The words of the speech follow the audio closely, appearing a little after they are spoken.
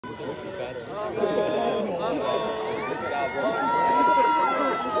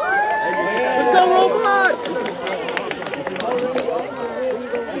Let's go, robots!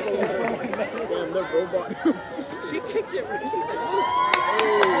 Damn, the robot. She kicked it when she said, oh.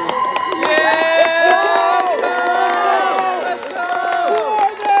 Yeah!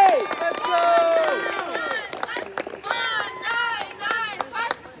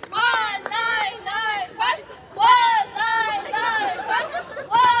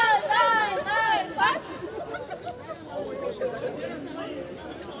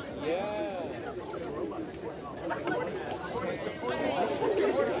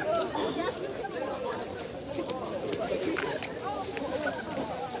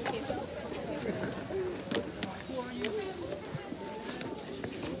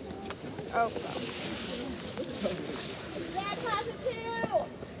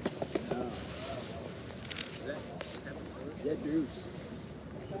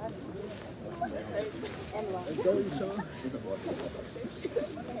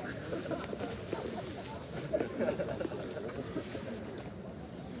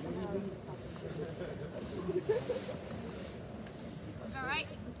 Alright,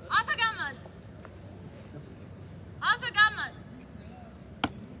 Alpha Gammas! Alpha Gammas!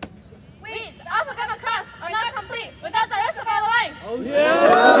 Wait, the Alpha Gamma class are not complete without the rest of our line! Oh yeah!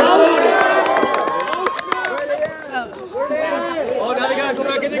 Oh, now they gotta go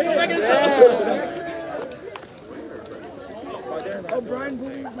back in there, Oh, Brian,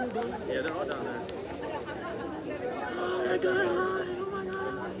 please. Yeah, they're all down there. Oh my god, oh my god.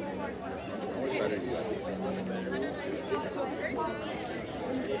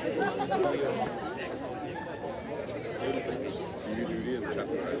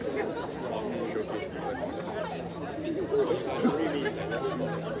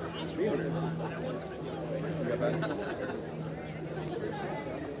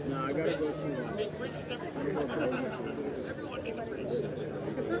 No, I gotta go to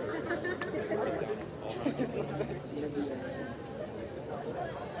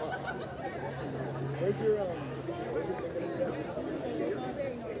Where's your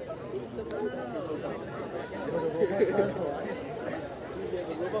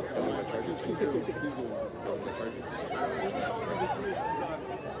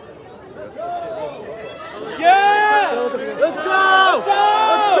yeah! Let's go!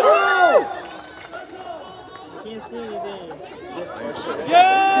 Can't see anything.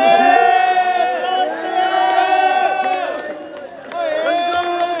 Yeah!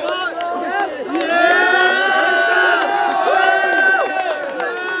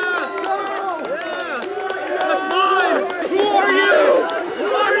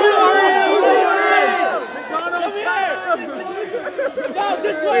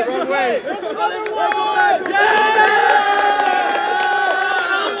 Wait, wrong way. There's another one! Yeah!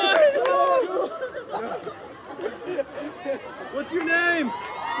 What's your name?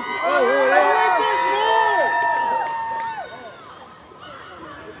 Oh, wait, there's more!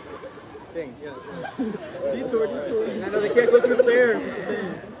 Dang, yeah. Detour. I know they can't go through the stairs.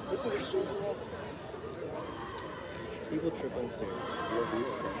 It's a thing. People trip on stairs.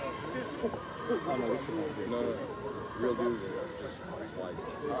 Oh, no, we trip on stairs. No. Real dudes are just slides.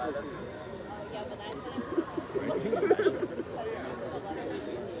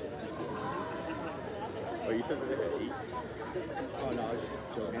 Oh, you said that they had 8? Oh, no, I was just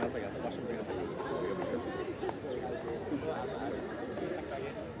joking. I was like, I was watching bring up the 8.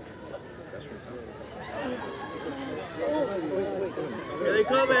 Here they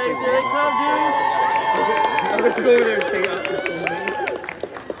come, eggs! Here they come, dudes! I'm going to go over there and say out for some minutes.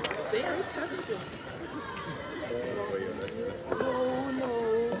 Say out, it's happening.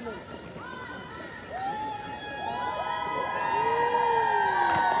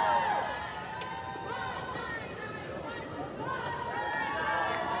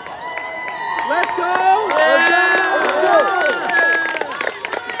 Let's go!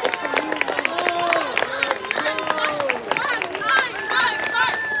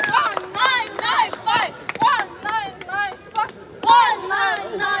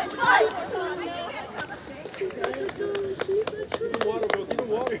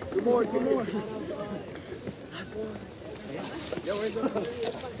 Two more. Last one. Yo, where's the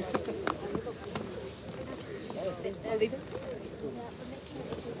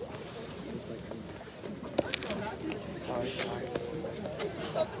sorry.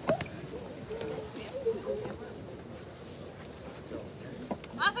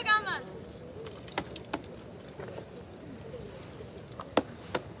 Alpha Gammas!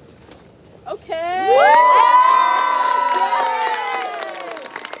 Okay.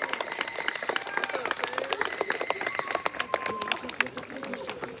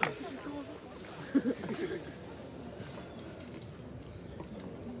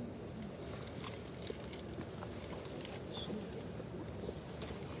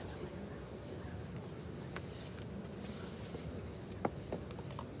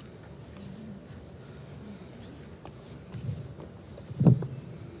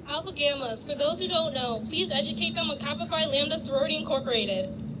 Alpha Gammas. For those who don't know, please educate them on Kappa Phi Lambda Sorority Incorporated.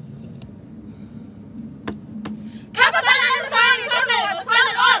 Kappa Phi Lambda Sorority Incorporated was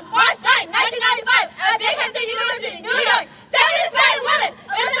founded on March 9, 1995 at 𝑣𝒂𝒂𝒏 University, New York. 7 inspired women,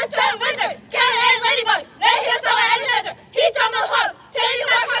 𝑣𝒂𝒂😅, Karen A. Ladybug, 𝑣𝒂𝒂😅,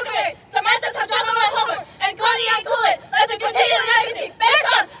 𝑑𝒂🔂😅, Samantha Subdrama Homer, and Connie and Collette led the continued legacy based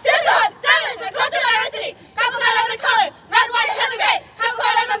on sisterhood, service, and cultural diversity. Kappa Phi Lambda colors, red, white, and gray. Kappa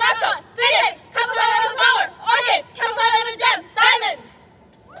Phi Lambda mascot, Phoenix. Kappa Phi Lambda flower, orchid. Kappa Phi Lambda gem, diamond.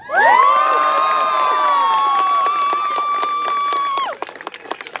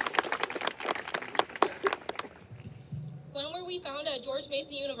 When were we founded at George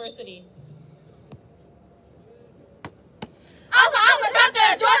Mason University? Alpha chapter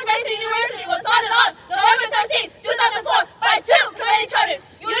at George Mason University was founded on November 13, 2004 by 2 community charters,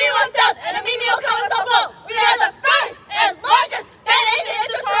 UU1 South and 𝑚𝒂𝒻 Council Flow. We are the first and largest Pan-Asian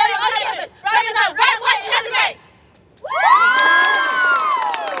inter-sorority on campus, rocking the red, white, and gray.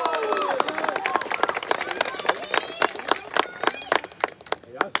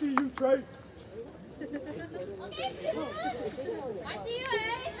 Hey, I see you, Trey. I see you,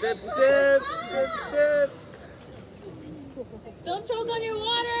 eh? Sip, sip, sip, sip. Don't choke on your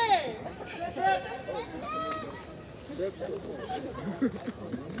water. Sip, sip.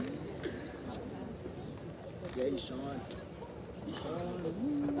 Yeah, Sean.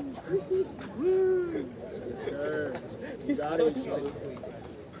 Woo. Yes, sir. You got it, Sean.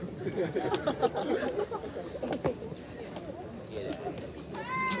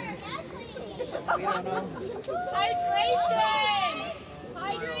 Hydration.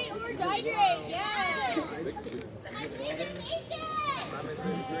 Hydrate or dehydrate. Yes.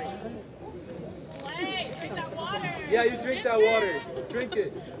 Slay. Drink that water. Yeah, you drink that water. Drink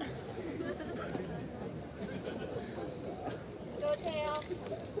it. Go tail.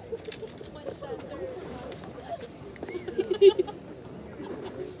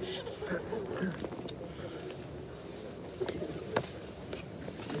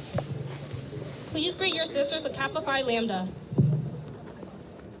 Please greet your sisters at Kappa Phi Lambda.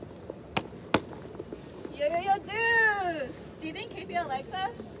 Yo, dudes. Do you think KPL likes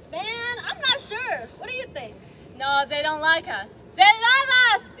us? Man, I'm not sure. What do you think? No, they don't like us. They love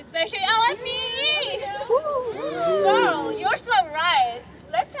us, especially LFPE. Girl, you're so right.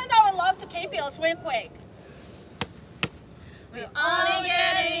 Let's send our love to KPL real quick. We're only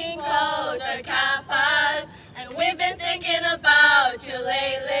getting closer, Kappas, and we've been thinking about you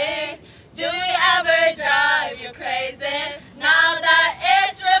lately. Do we ever drive you crazy? Now that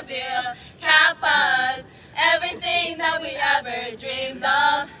it's revealed, Kappas, everything that we ever dreamed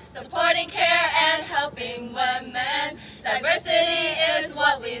of, supporting, care, and helping women. Diversity is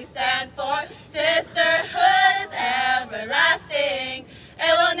what we stand for. Sisterhood is everlasting.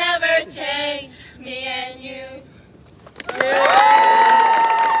 It will never change, me and you.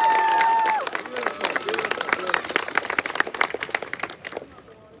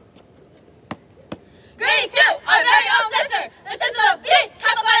 Greetings to our very own sister, the sister of the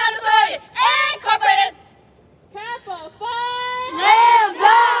Kappa Phi Lambda Sorority Incorporated. Kappa Phi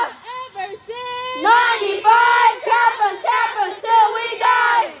Lambda ever since 95 Kappas till we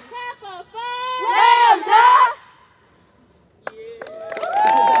die. Kappa Phi Lambda.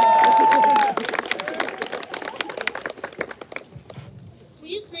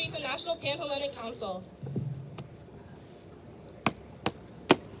 Please greet the National Pan-Hellenic Council.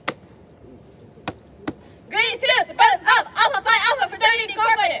 Greetings to the brothers of Alpha Phi Alpha Fraternity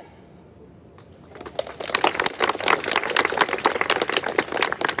Incorporated.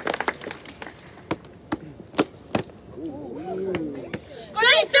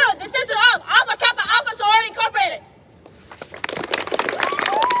 Greetings to the sister of Alpha Kappa Alpha Sorority Incorporated.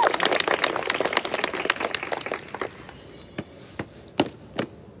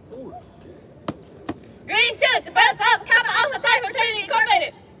 Greetings to the brothers of Kappa Alpha Phi Fraternity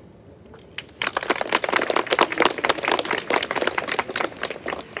Incorporated.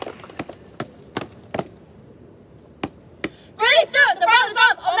 Greetings to the brothers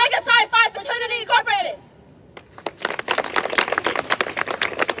of Omega Psi Phi Fraternity Incorporated.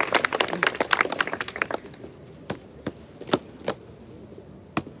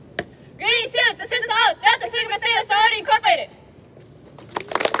 Greetings to the sisters of Delta Sigma Theta Sorority Incorporated.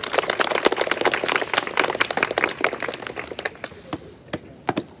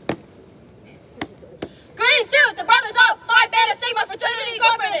 Greetings to the brothers of Phi Beta Sigma Fraternity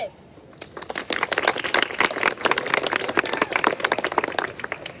Incorporated.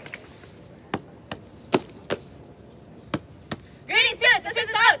 Greetings to the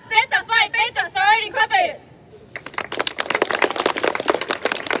sisters of Zeta Phi Beta Sorority Incorporated.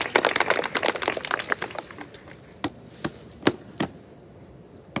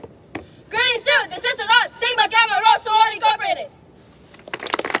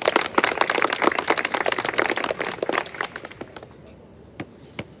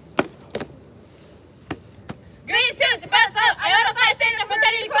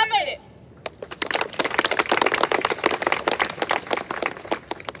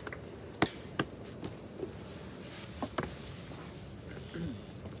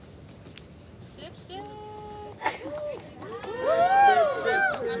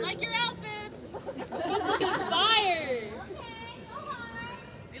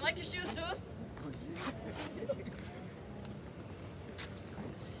 Like your shoes, dudes?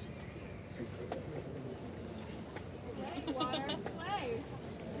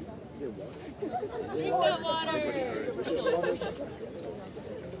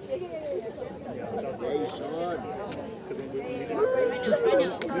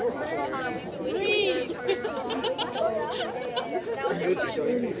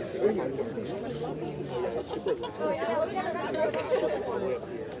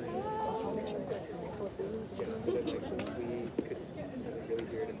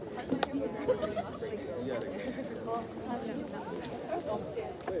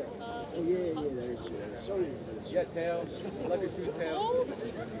 Yeah, Tails. I love your shoes, Tails.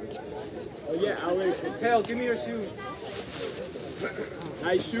 Oh yeah, Allison. Tails, give me your shoes.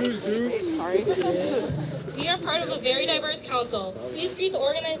 Nice shoes, dude. Sorry. We are part of a very diverse council. Please greet the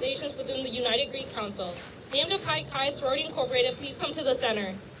organizations within the United Greek Council. Lambda Pi Chi Sorority Incorporated, please come to the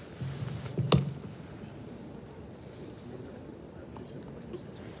center.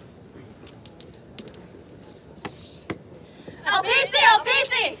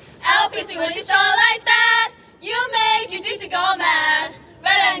 LPC, when you strong like that, you make UGC go mad.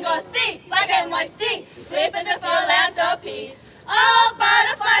 Red and go C, like NYC, flip into philanthropy. Oh,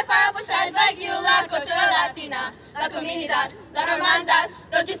 butterfly, fireable shines like you, la cultura latina, la comunidad, la hermandad.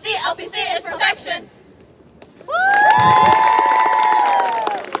 Don't you see, LPC is perfection.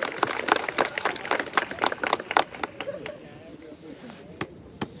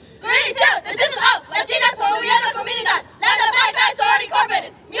 Greetings to the system of Latinas por la comunidad, Lambda Pi Chi Sorority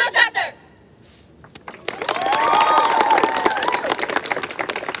Incorporated, Mule Chapter.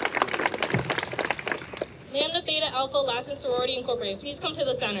 Lambda Theta Alpha Latin Sorority Incorporated, please come to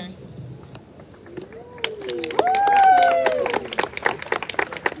the center.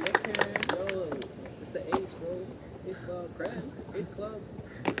 It's the Ace, bro. Ace Club, Crabs. Ace Club.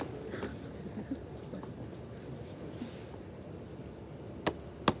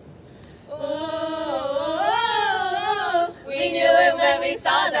 We knew it when we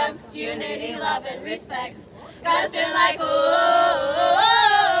saw them. Unity, love, and respect. Got us feeling like, ooh.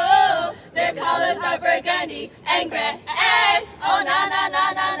 Their colors are burgundy and gray. Hey, oh na na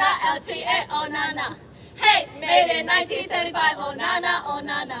na na na, LTA, oh na na. Hey, made in 1975, oh na na, oh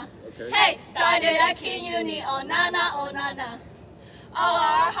na na. Hey, started at King Uni, oh na na, oh na na. Oh,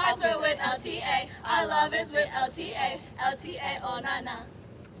 our hearts were with LTA. Our love is with LTA. LTA, oh na na.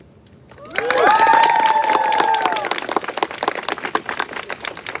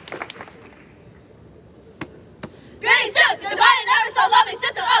 Greetings to the divine and ever so lovely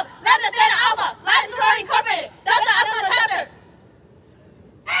sister of Lambda Theta Alpha, Latin Sorority Incorporated, Delta Epsilon Chapter.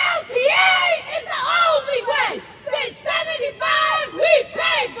 LTA is the only way. Since 75, we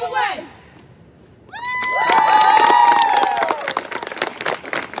paved the way.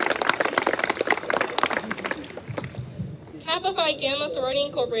 Kappa Phi Gamma Sorority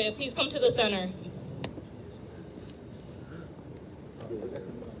Incorporated, please come to the center.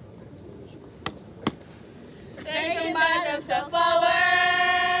 They combine themselves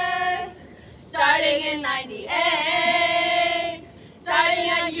forward, starting in 98, starting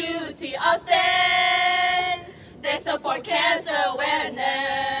at UT Austin. They support cancer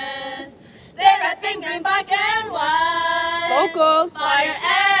awareness. They're repping green, black, and white. Vocals. Fire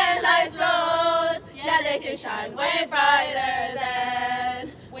and ice rose. Yeah, they can shine way brighter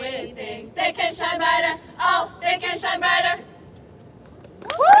than we think. They can shine brighter. Oh, they can shine brighter.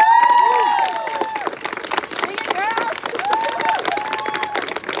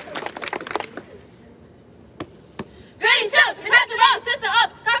 Greetings to the Captain Rose, sister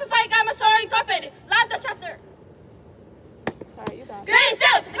of Kappa Phi Gamma Sorority Incorporated, Lambda Chapter. Sorry, you go. Greetings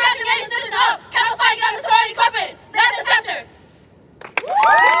to the Captain Rose, sister of Kappa Phi Gamma Sorority Incorporated, Lambda Chapter.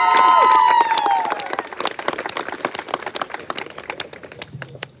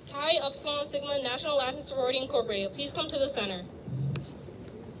 𝛾 National Latin Sorority Incorporated, please come to the center.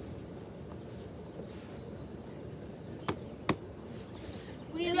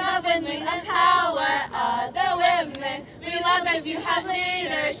 We love when you empower other women. We love that you have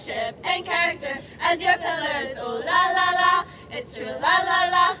leadership and character as your pillars. Oh la la la, it's true la la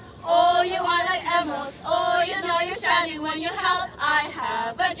la. Oh, you are like emeralds. Oh, you know you're shining when you help. I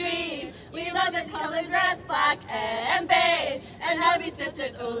have a dream. We love the colors red, black, and beige. And every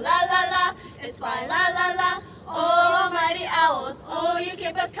sisters. Oh la la la, it's fine la la la. Oh, mighty owls. Oh, you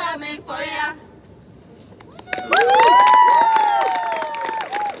keep us coming for ya.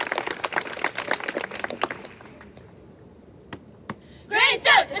 Greetings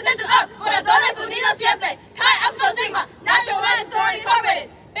to the system of Corazones Unidos Siempre, Chi Upsilon Sigma, National Latin Sorority Incorporated,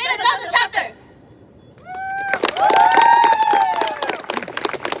 Beta Delta Chapter.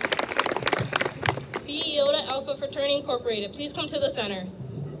 Fraternity Incorporated, please come to the center.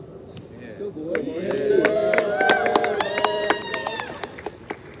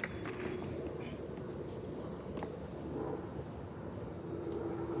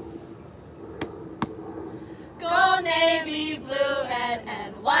 Gold, navy, blue, red,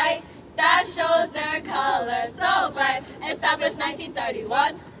 and white. That shows their color so bright. Established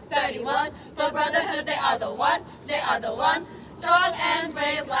 1931, 31. For brotherhood, they are the one. They are the one. Strong and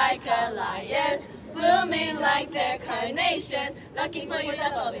brave like a lion. Blooming like their carnation. Lucky for you,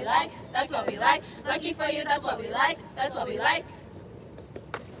 that's what we like. That's what we like. Lucky for you, that's what we like. That's what we like.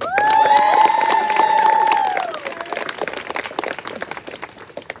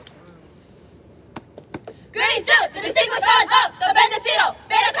 Greetings to the distinguished members of the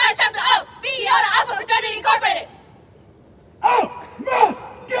𝑵𝒂𝒂𝒏𝒚 chapter of Iota Alpha Fraternity Incorporated. Oh my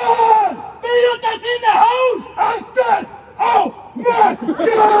God! 𝑣𝒂𝒂 in the house! I said, oh my God!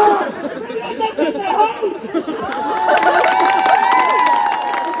 𝑣𝒂𝒂 in the house!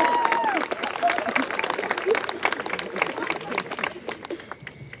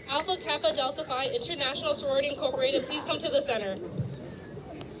 Alpha Kappa Delta Phi International Sorority Incorporated, please come to the center.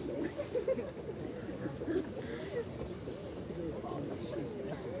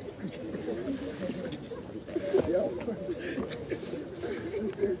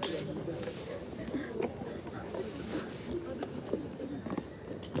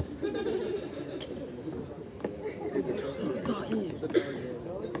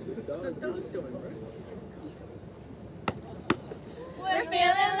 We're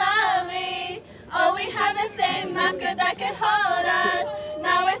feeling lovely. Oh, we have the same mascot that can hold us.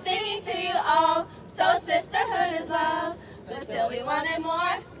 Now we're singing to you all. So sisterhood is love. But still we wanted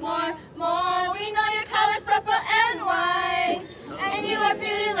more, more, more. We know your colors purple and white. And you are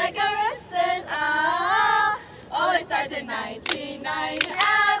beauty like a roses. Ah. Oh, it starts in 1990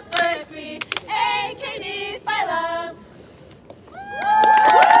 at Berkeley. AKD, Phi Love.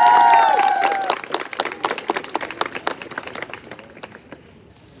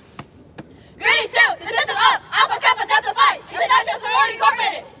 Greetings to the system of Alpha Kappa Delta Phi International Sorority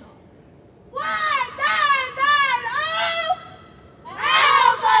Incorporated. 1990!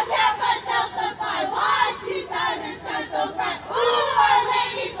 Alpha Kappa Delta Phi, watch these diamonds shine so bright. Ooh, our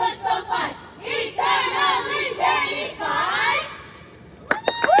ladies look so fine. Eternally verified.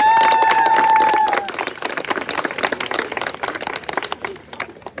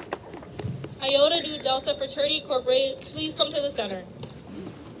 Iota Nu Delta Fraternity Incorporated, please come to the center.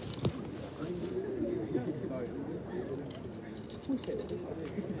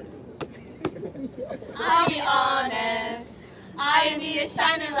 I'll be honest, I&D is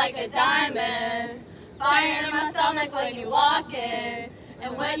shining like a diamond. Fire in my stomach when you walk in.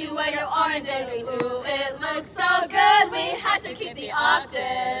 And when you wear your orange and blue, it looks so good, we had to keep the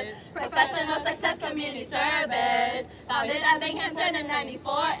octave. Professional success community service, founded at Binghamton in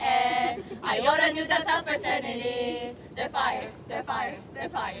 94A. Iota Nu Delta Fraternity, they're fire, they're fire, they're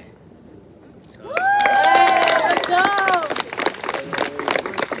fire. Let's go!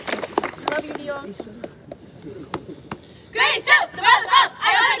 Love you, Dion. Greetings to the brothers of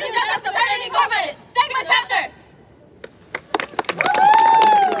Iota Nu Delta Fraternity Incorporated, Sigma chapter.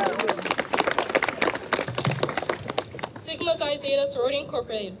 Sigma Psi Zeta Sorority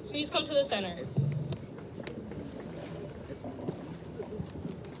Incorporated, please come to the center.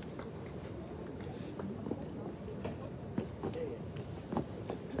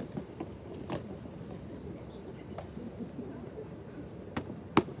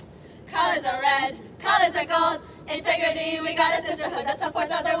 Colors are red, colors are gold. Integrity, we got a sisterhood that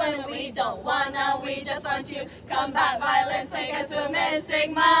supports other women. We don't wanna, we just want you. Combat violence against women.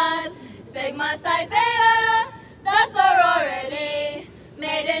 Sigmas, Sigma Psi Zeta, the sorority.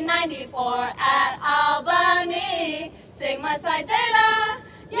 Made in 94 at Albany. Sigma Psi Zeta,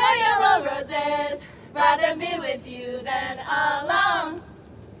 your yellow roses. Rather be with you than alone.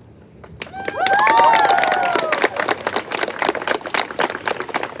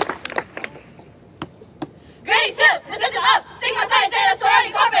 Greetings to the system of Sigma Psi Zeta Sorority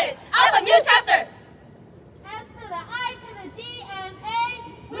Incorporated, Alpha Mu chapter. S to the I to the GMA,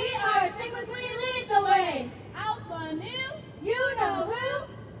 we are Sigmas, we lead the way. Alpha Nu, you know who?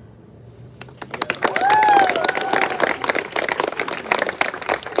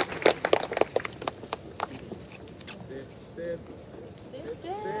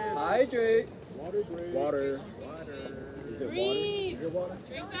 Hydrate. Water. Is it water? Is it water?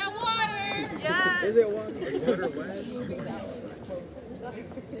 Drink that water! Yes! Is it water? Is water wet?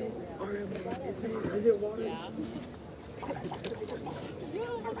 Is it water? Yeah.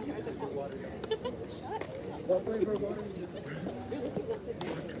 What flavor of water is it?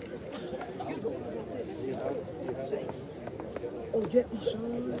 Do you have Let's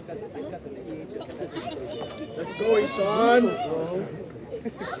go, Ishan.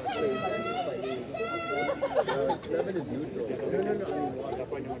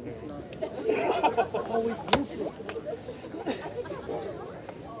 Always neutral.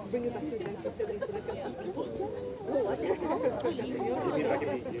 Bring it back to the 1960s.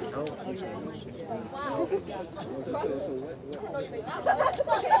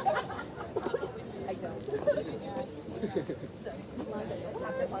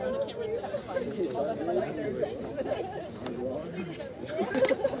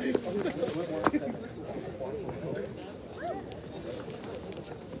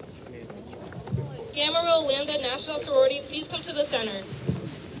 Gamma Rho Lambda National Sorority, please come to the center.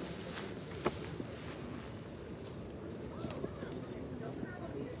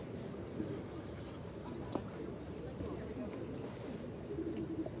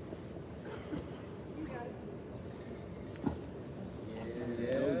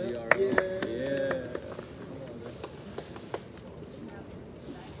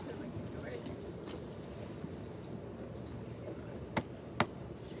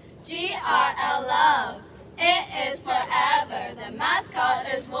 GRL love, it is forever. The mascot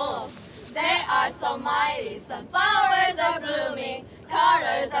is wolf. They are so mighty. Some flowers are blooming,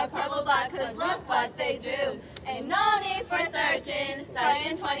 colors are purple black, cause look what they do. Ain't no need for searching, starting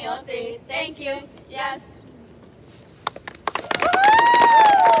in 2003. Thank you, yes.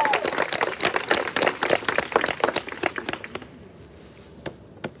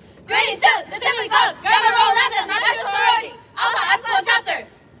 Greetings to the siblings of Gamma Rho Lambda National Sorority, Alpha Epsilon Chapter.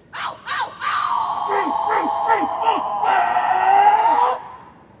 Ow, ow, ow!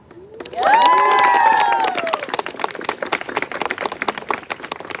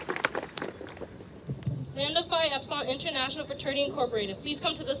 Lambda Phi Epsilon International Fraternity Incorporated, please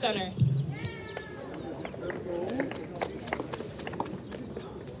come to the center.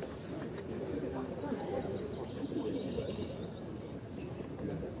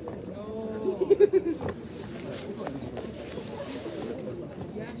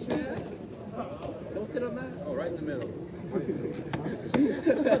 Don't sit on that. Oh, right in the middle.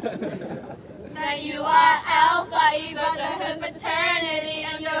 That you are 𝑦𝒊𝒏𝒏 brotherhood fraternity,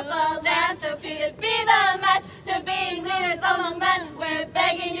 and your philanthropy is be the match to being leaders among men. We're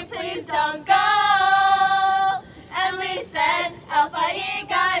begging you, please don't go. And we said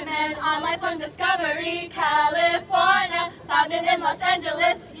𝑦𝒊𝒂𝒏𝒚 on lifelong discovery, California, founded in Los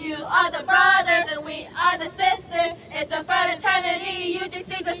Angeles. You are the brothers and we are the sisters. It's a fraternity. You just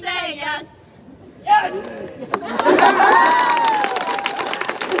need to say yes. Yes!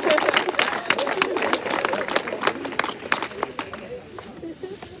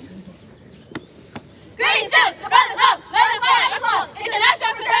 Greetings to the brothers of Lambda Phi Epsilon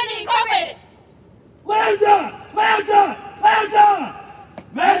International Fraternity Incorporated. Lambda! Lambda! Lambda!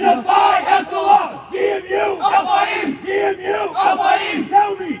 Lambda Phi Epsilon! GMU! 𝑦𝒊𝒐𝒏! GMU! 𝑦𝒊𝒏!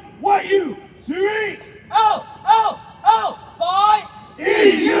 Tell me what you see! Phi!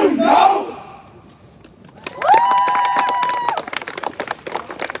 You know!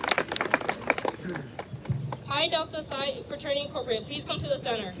 Pi Delta Psi Fraternity Incorporated, please come to the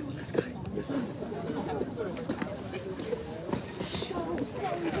center.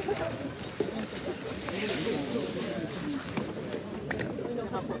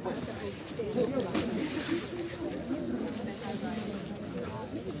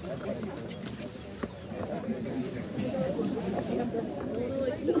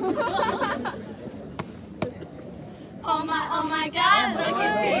 Oh my God, look,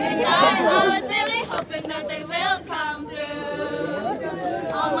 it's Peter's side. I was really hoping that they will come through.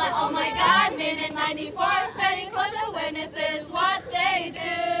 Oh my God, minute 94, spreading cultural awareness is what they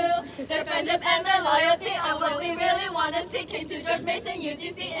do. Their friendship and their loyalty are what we really want to see. Came to George Mason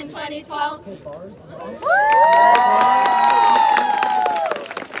UGC in 2012. Greetings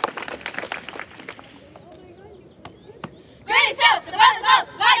to the brothers of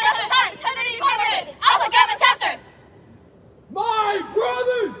Pi Delta Psi Fraternity Incorporated, Alpha Gamma Chapter. My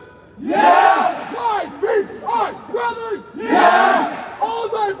brothers! Yeah! My big brothers! Yeah! All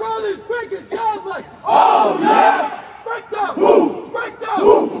my brothers break it down like, oh yeah! Break down! Woo! Break down!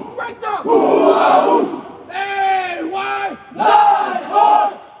 Woo! Break down! Woo! Hey, why? Nine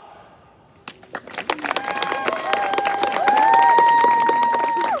more!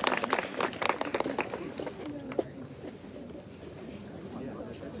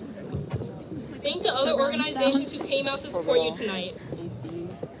 Thank the other organizations who came out to support you tonight.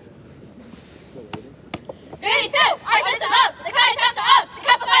 Greetings to our sister of the Chi Chapter of the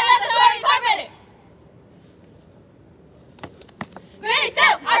Kappa Sorority Incorporated. Greetings to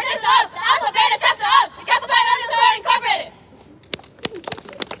our sister of the Alpha Beta Chapter of the Kappa Sorority Incorporated.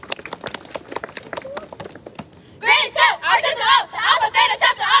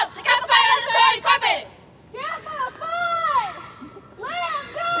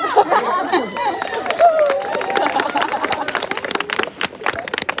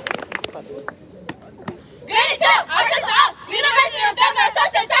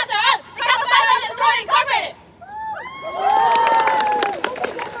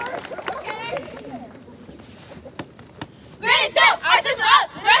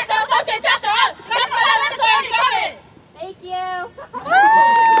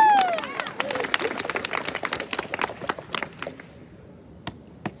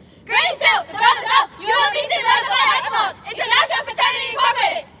 Lambda Epsilon, International Fraternity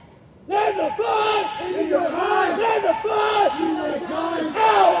Incorporated. Lambda Phi in your mind. Lambda Phi in your mind.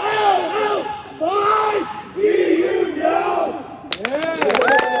 L, Phi, 𝑒𝑢.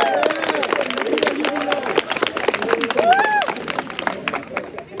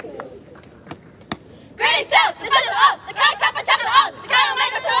 Greetings to the sons of the Kappa chapter of the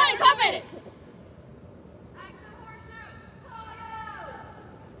𝑣𝒂𝒂 Sorority Incorporated.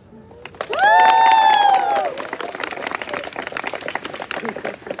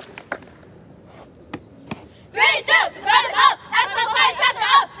 Greetings to the brothers of Epsilon Phi chapter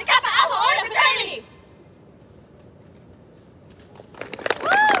of the Kappa Alpha Order Fraternity.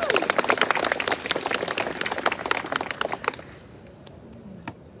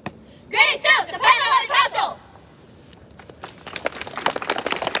 Greetings to the Patriotic Council.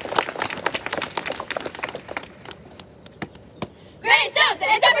 Greetings to the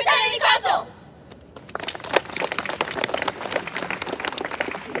Interfraternity Council.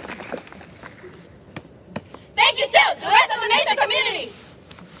 Thank you to the rest of the Mesa community.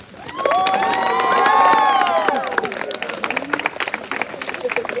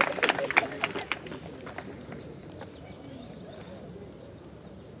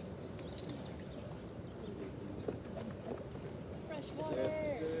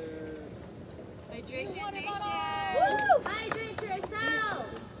 Hydration Nation. Hydrate yourself.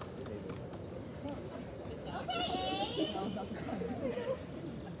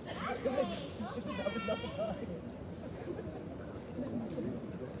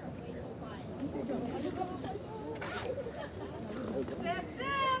 Sip,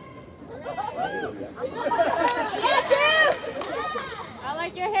 sip. I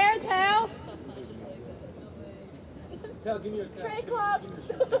like your hair, Tail. Tell, give me your towel. Trade club.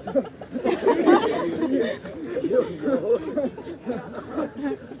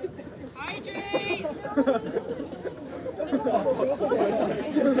 Hydrate!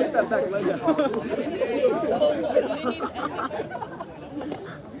 Take that back leg out.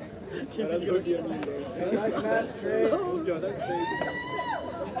 Let's go 𝑑𝒂𝒔𝒄𝒄. Nice match, Trey. Yo, that's crazy.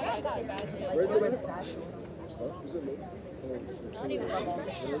 Where's it? Who's it?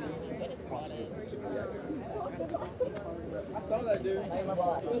 I saw that dude. He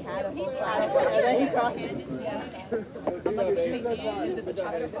had him. And then he crossed it. Is it the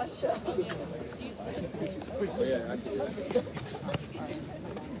chapter show? Oh, yeah, actually.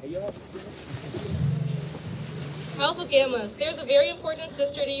 Hey, yo. Alpha Gammas, there's a very important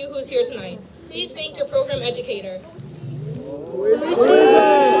sister to you who's here tonight. Please thank your program educator.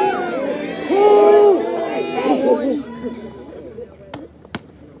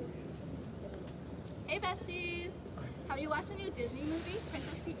 Hey besties! Have you watched a new Disney movie,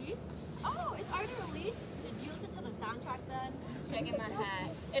 Princess Piggy? Oh, it's already released? Did you listen to the soundtrack then? Shaking my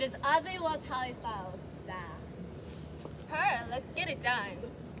head. It is 𝑧𝒂𝒂𝒊𝒏𝒂𝒂. Her, let's get it done.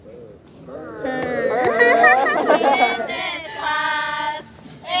 In this class,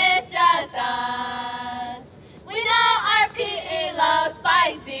 it's just us. We know our PE loves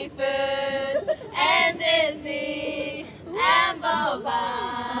spicy foods and Disney and boba.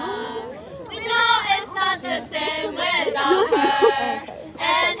 We know it's not the same without her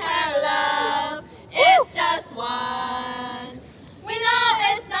and her love. It's just one. We know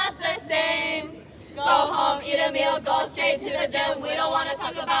it's not the same. Go home, eat a meal, go straight to the gym. We don't want to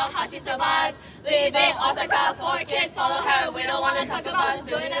talk about how she survives. Leaving Osaka, 4 kids follow her. We don't want to talk about who's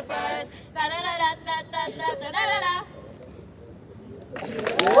doing it first. Da da da da da da da da da da.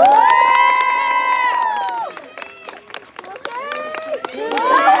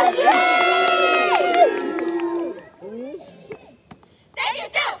 Thank you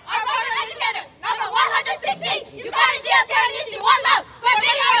to our program educator, number 160. You got a 𝑔MU, one love for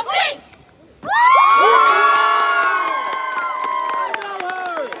being our queen.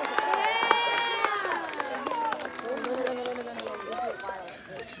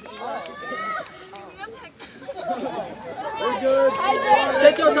 We're good.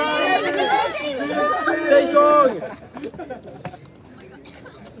 Take your time. Stay strong.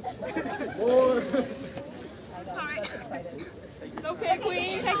 Sorry. It's okay,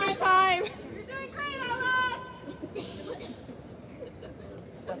 Queen. Take your time. You're doing great, Alice.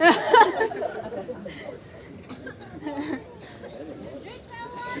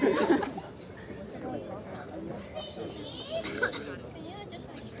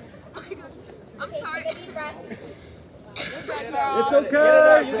 I'm sorry. It's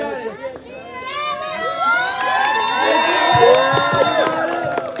okay. You got it.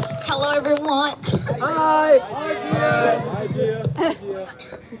 Hello, everyone. Hi. Hi, Gia.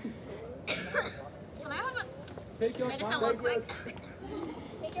 Can I have a Take your medicine time. real quick?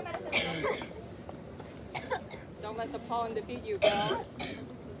 Take your medicine. Don't let the pollen defeat you, girl.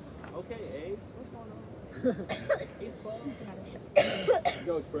 Okay, Ace. What's going on? Ace Club?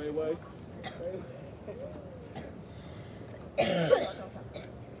 Go, Treyway.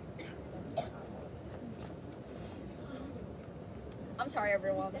 I'm sorry,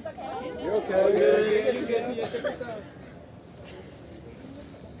 everyone. It's okay. You're okay. You're good. Yeah, take your time.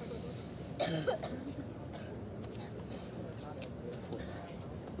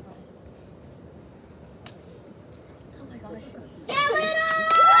 Oh my gosh. Yeah, wait up!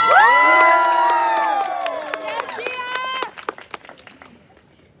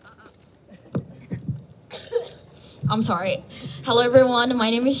 I'm sorry. Hello everyone, my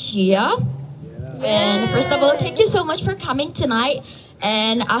name is Gia. And first of all, thank you so much for coming tonight.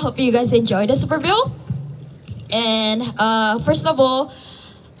 And I hope you guys enjoy the Super Bowl. And first of all,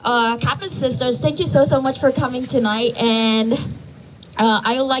 Kappa sisters, thank you so much for coming tonight. And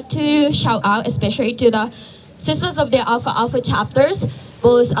I would like to shout out especially to the sisters of the Alpha chapters,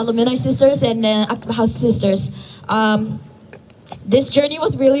 both alumni sisters and Kappa House sisters. This journey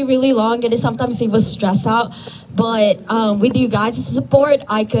was really long, and sometimes it was stressed out. But with you guys' support,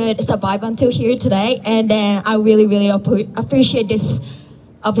 I could survive until here today, and then I really appreciate this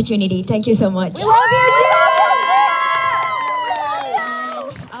opportunity. Thank you so much. We love you,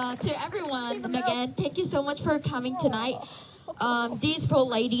 And, to everyone, again, thank you so much for coming tonight. These pro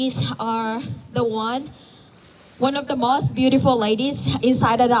ladies are the one of the most beautiful ladies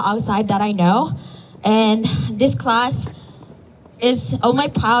inside and outside that I know, and this class is all my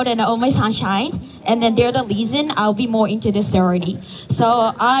proud and all my sunshine, and then they're the reason I'll be more into the sorority. So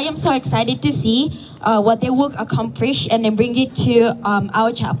I am so excited to see what they will accomplish and then bring it to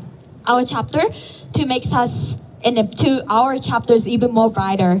our chapter to make us and to our chapters even more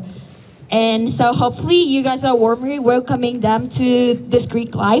brighter. And so hopefully you guys are warmly welcoming them to this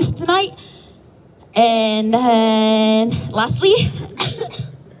Greek life tonight. And lastly,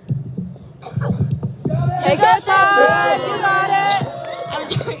 Take your time. You got it. I'm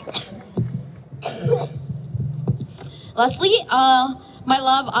sorry. Lastly, my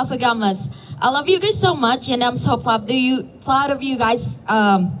love 𝑦𝒂𝒏𝒚s. I love you guys so much, and I'm so proud of you guys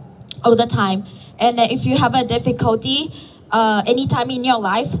all the time. And if you have a difficulty anytime in your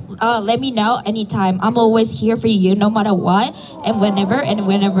life, let me know anytime. I'm always here for you, no matter what, and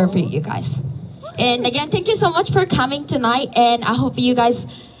whenever for you guys. And again, thank you so much for coming tonight, and I hope you guys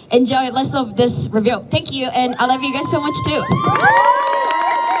enjoy the rest of this review. Thank you, and I love you guys so much too.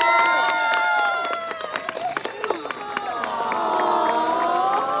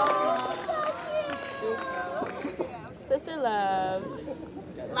 Sister love.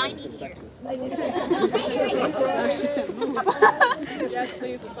 Liney here. Yes,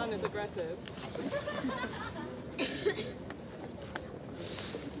 please. The sun is aggressive.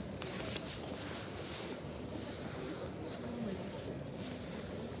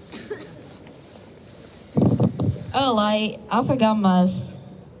 Oh, like 𝑦𝒂𝒏𝒚s.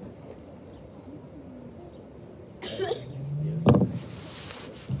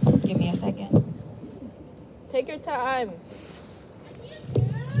 Give me a second. Take your time.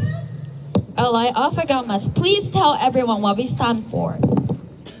 Oh, like 𝑦𝒂𝒏𝒚s. Please tell everyone what we stand for. We,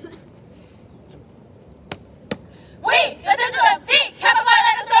 the sisters of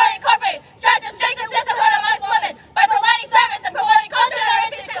𝑑𝒂𝒔𝒄𝒖𝒄𝒄 Sorority Incorporated, strive to strengthen sisterhood amongst women by providing service and promoting cultural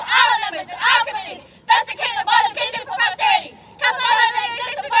diversity to our members in our community, thus securing the education for posterity. 𝒂𝒂𝒏𝒚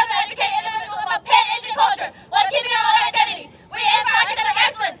exists to further educate individuals about Pan-Asian culture while keeping our own identity. We aim for academic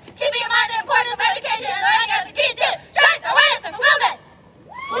excellence, keeping in mind the importance of education and learning as the key to strength, awareness, and fulfillment.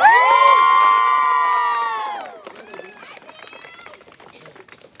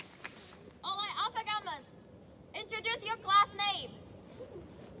 All right, 𝒂𝒂𝒏𝒚s, introduce your class name.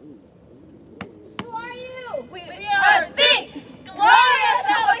 Who are you? We are the glorious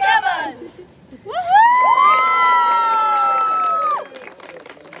𝒂𝒂𝒏𝒚s.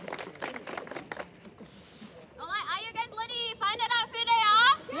 All right, are you guys ready? Find out who they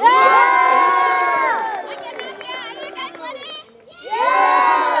are? Yeah! Are you guys ready?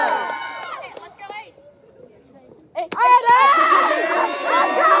 Yeah! Okay, let's go, Ace. I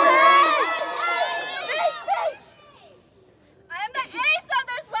am the ace of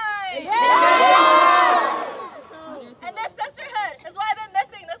this line! And this sisterhood is what I've been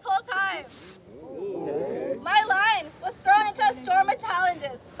missing this whole time. My line was thrown into a storm of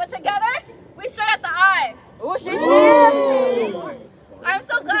challenges, but together, we stood at the eye. I'm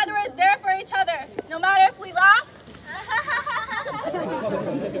so glad that we're there for each other, no matter if we laugh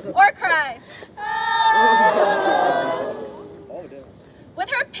or cry. With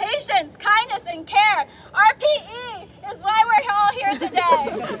her patience, kindness, and care, our PE is why we're all here today.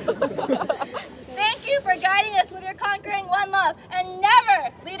 Thank you for guiding us with your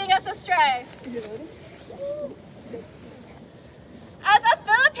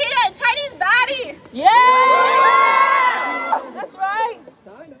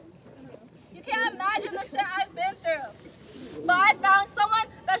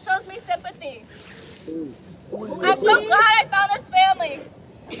honesty. I'm so glad I found this family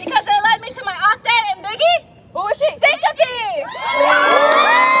because it led me to my octet and Biggie. Who is she? Syncope!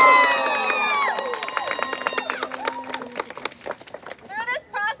 Through this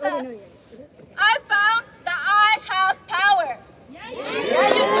process, I found that I have power. Yeah, you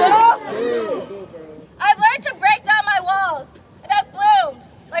do. I've learned to break down my walls, and I've bloomed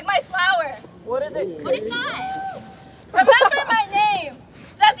like my flower. What is it? What is that? Remember my name.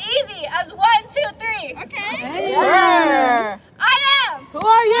 It's as easy as 1, 2, 3. Okay? Yeah. I am. Who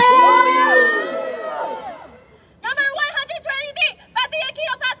are you? Number 123,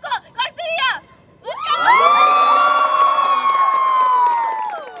 𝑣𝒂𝒂𝒏𝒂𝒂. Let's go!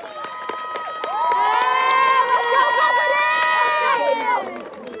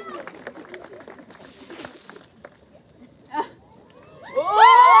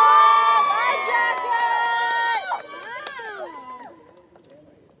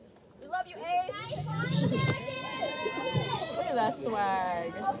 We love you, Ace. Look at that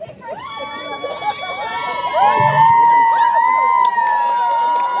swag.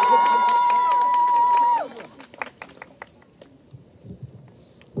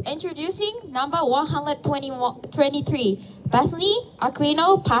 Introducing number 123, Bethany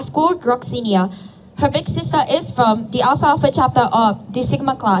Aquino Pascal Groxinia. Her big sister is from the Alpha Alpha chapter of the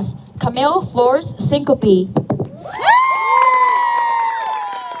Sigma class, Camille Flores Syncope.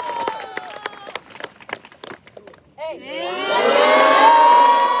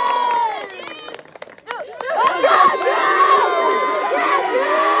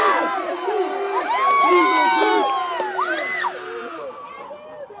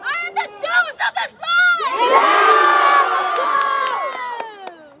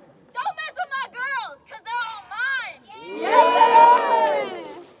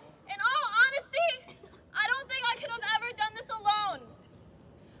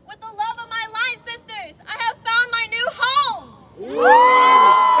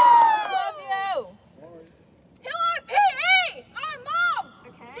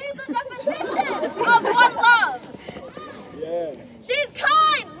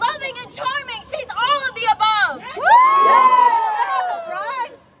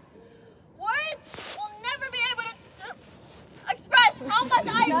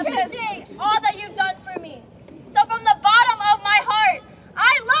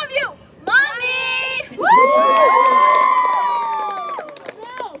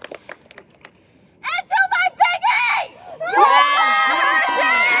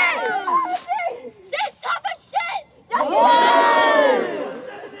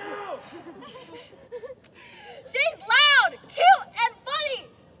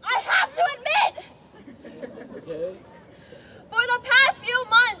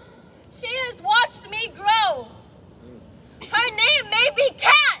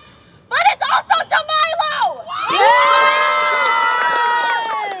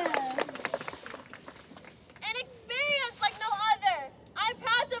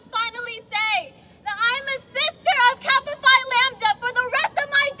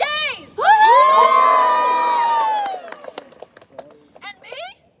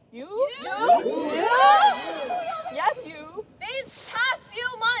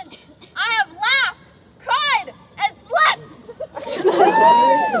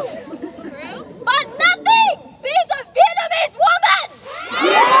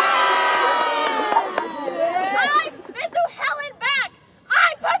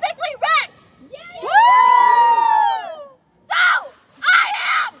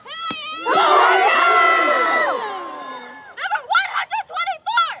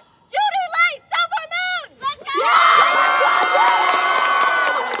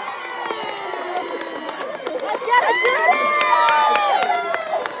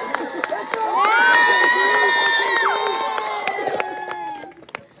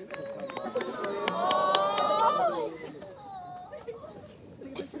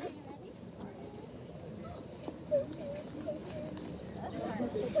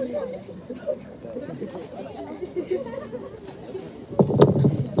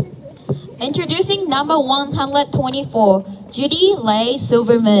 Introducing number 124,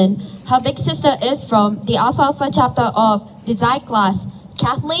 𝑗udy_𝒂𝒉𝒂𝒏𝒚. Her big sister is from the Alpha Alpha chapter of the 𝑧𝒖 class,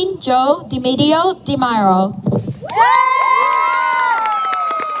 Kathleen Jo DiEmidio deMILO.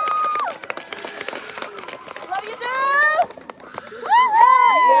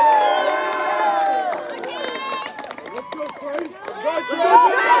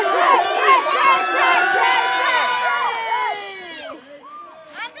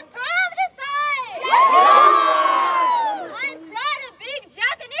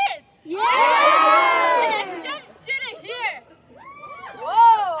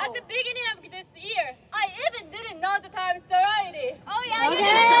 Beginning of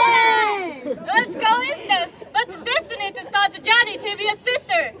be a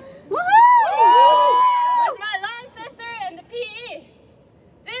sister. With my line sister and the PE.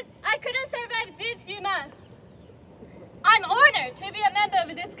 I couldn't survive these few months. I'm honored to be a member of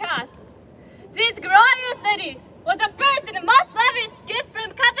this class. These glorious ladies was the first and most lavish gift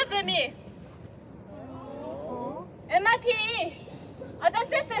from Kappa for me. And my PE, as a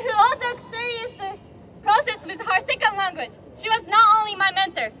sister who also experienced the process with her second language, she was not only my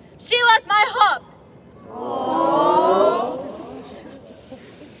mentor, she was my hope.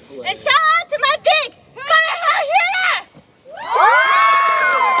 And shout out to my big Collette here!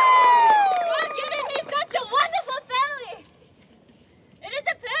 For giving me such a wonderful family. It is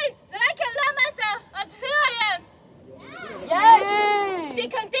a place that I can love myself as who I am. Yes! She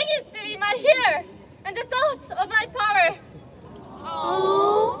continues to be my healer and the source of my power.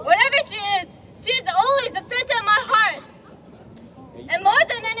 Whatever she is always the center of my heart. And more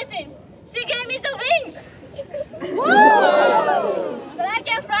than anything, she gave me the wings. That I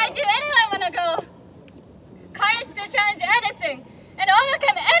can fly to anywhere I want to go. Courage to challenge anything and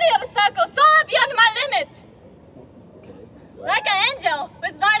overcome any obstacle so beyond my limit. Like an angel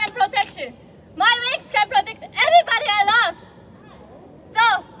with light and protection, my wings can protect everybody I love.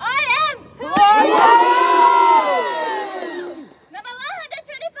 So, I am who I am. Number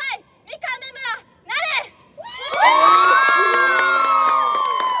 125, 𝑣𝒂𝒏𝒚 𝑳𝒆.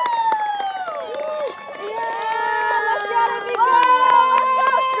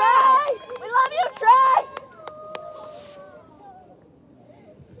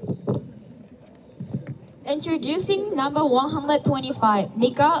 Introducing number 125,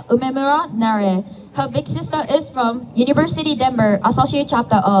 𝑣𝒂𝒏𝒚 𝑳𝒆. Her big sister is from University Denver, Associate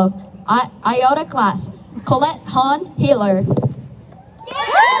Chapter of Iota class, Collette Healer.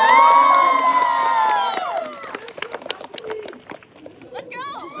 Let's go!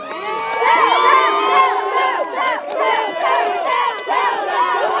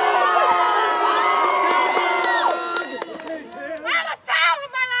 I'm a child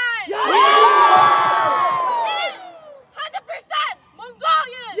of my life! 100%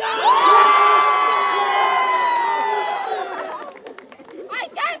 Mongolian! I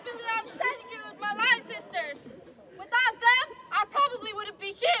can't believe I'm standing here with my line sisters. Without them, I probably wouldn't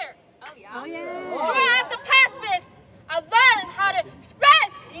be here. Oh yeah. During the past weeks, I learned how to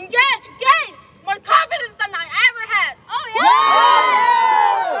express, engage, gain more confidence than I ever had. Oh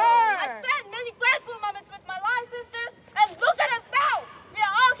yeah! I spent many grateful moments with my line sisters, and look at us now. We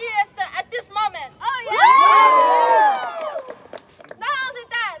are all here at this moment. Oh yeah! Not only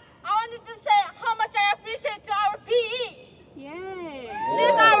that, I wanted to say how much I appreciate to our PE.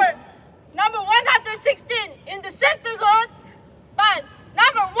 She's our number 116 in the sisterhood, but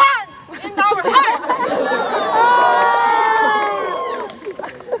number 1 in our heart.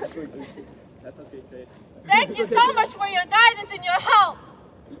 Thank you so much for your guidance and your help.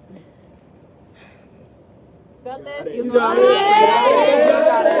 Got this? You got it.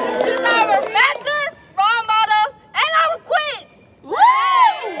 She's our mentor, role model, and our queen.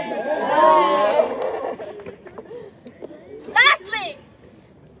 Lastly,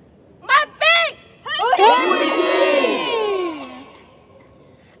 my big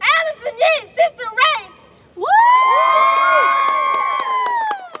Allison Sister Wraith.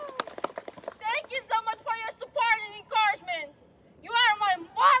 Thank you so much for your support and encouragement. You are my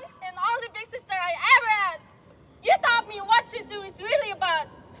one and only big sister I ever had. You taught me what sister is really about,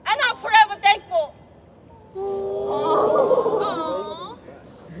 and I'm forever thankful. Aww.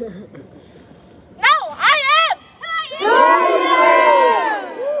 Now I am.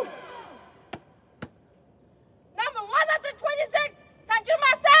 Number 126,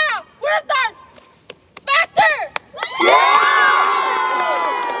 𝒂𝒐𝒏 Sxster.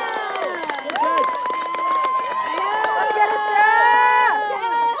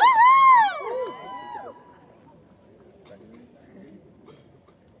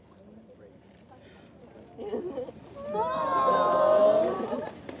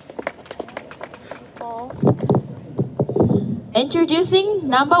 Introducing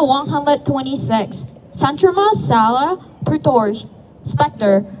number 126, 𝒂𝒐𝒏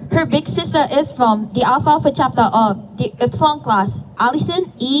Sxster. Her big sister is from the Alpha chapter of the Epsilon class,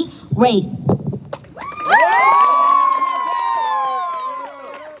 Allison Wraith.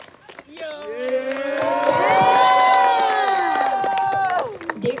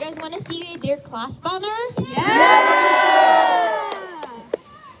 Do you guys want to see their class banner?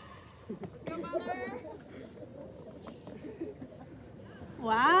 Go banner.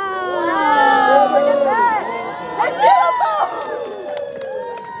 Wow! Look at that! That's beautiful!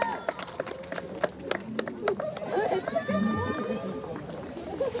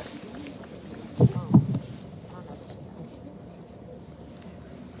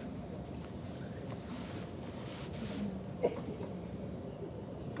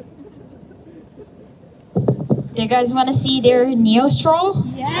 Do you guys want to see their neo stroll?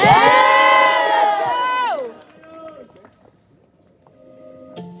 Yeah!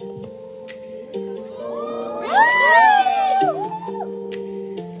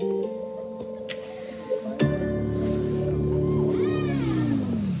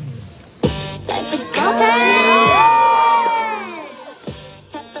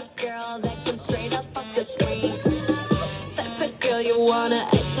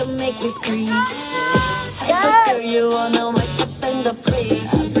 Make me free. Type of girl you wanna wake up and the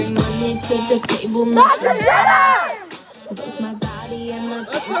plate. I bring money to the table. Both my body and my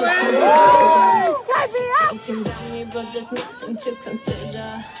bank can down me, but there's nothing to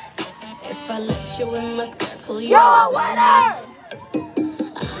consider. If I let you in my circle, you're a winner.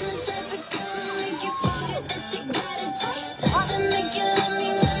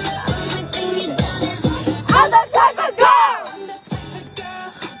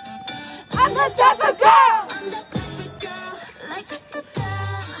 I'm the type of girl!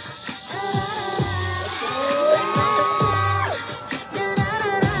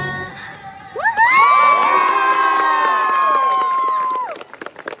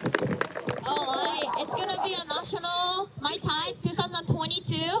 Alright, it's gonna be a national My Type 2020.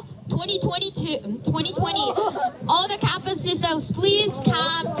 All the Kappa sisters, please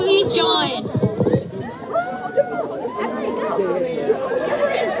come, please join.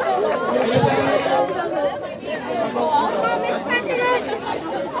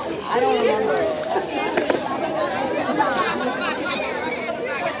 I don't remember.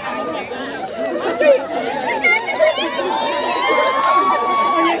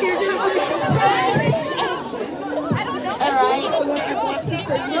 Alright.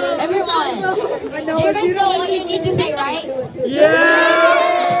 Everyone, do you guys know what you need to say, right?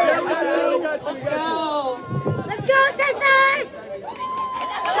 Yeah! Alright, let's go. Let's go, sisters!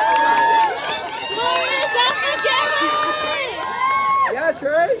 Yeah,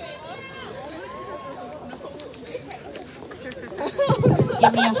 Trey!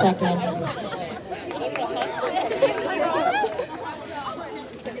 Give me a second.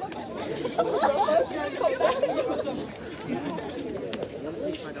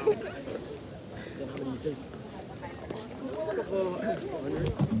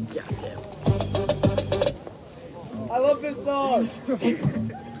 I love this song!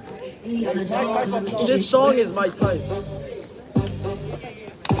 This song is my type.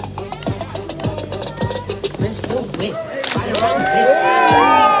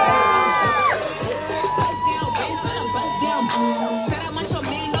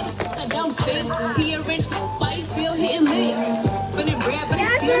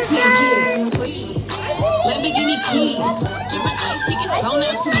 Lamborghini keys, dripping ice, take it down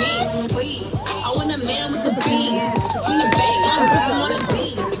out to me, please. I want a man with the beans, from the bay, I'm gripping on the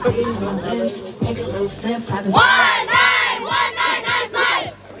beat. One night, night.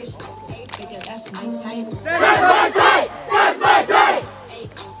 That's my type. That's my type! That's my type!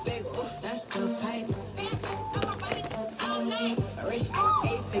 That's the pipe.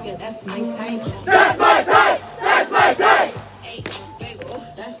 That's my type. That's my type! That's my type!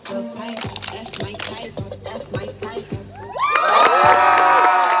 That's the pipe. That's my type. That's my type.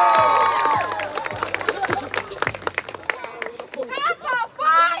 Kappa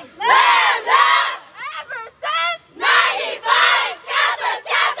Phi Lambda! Ever since 95! Kappa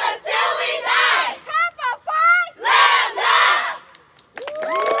Kappa till we die! Kappa Phi Lambda!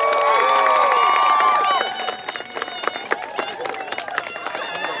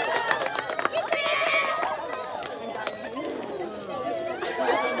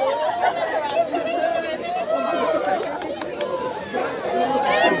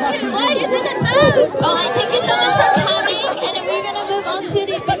 Alright, thank you so much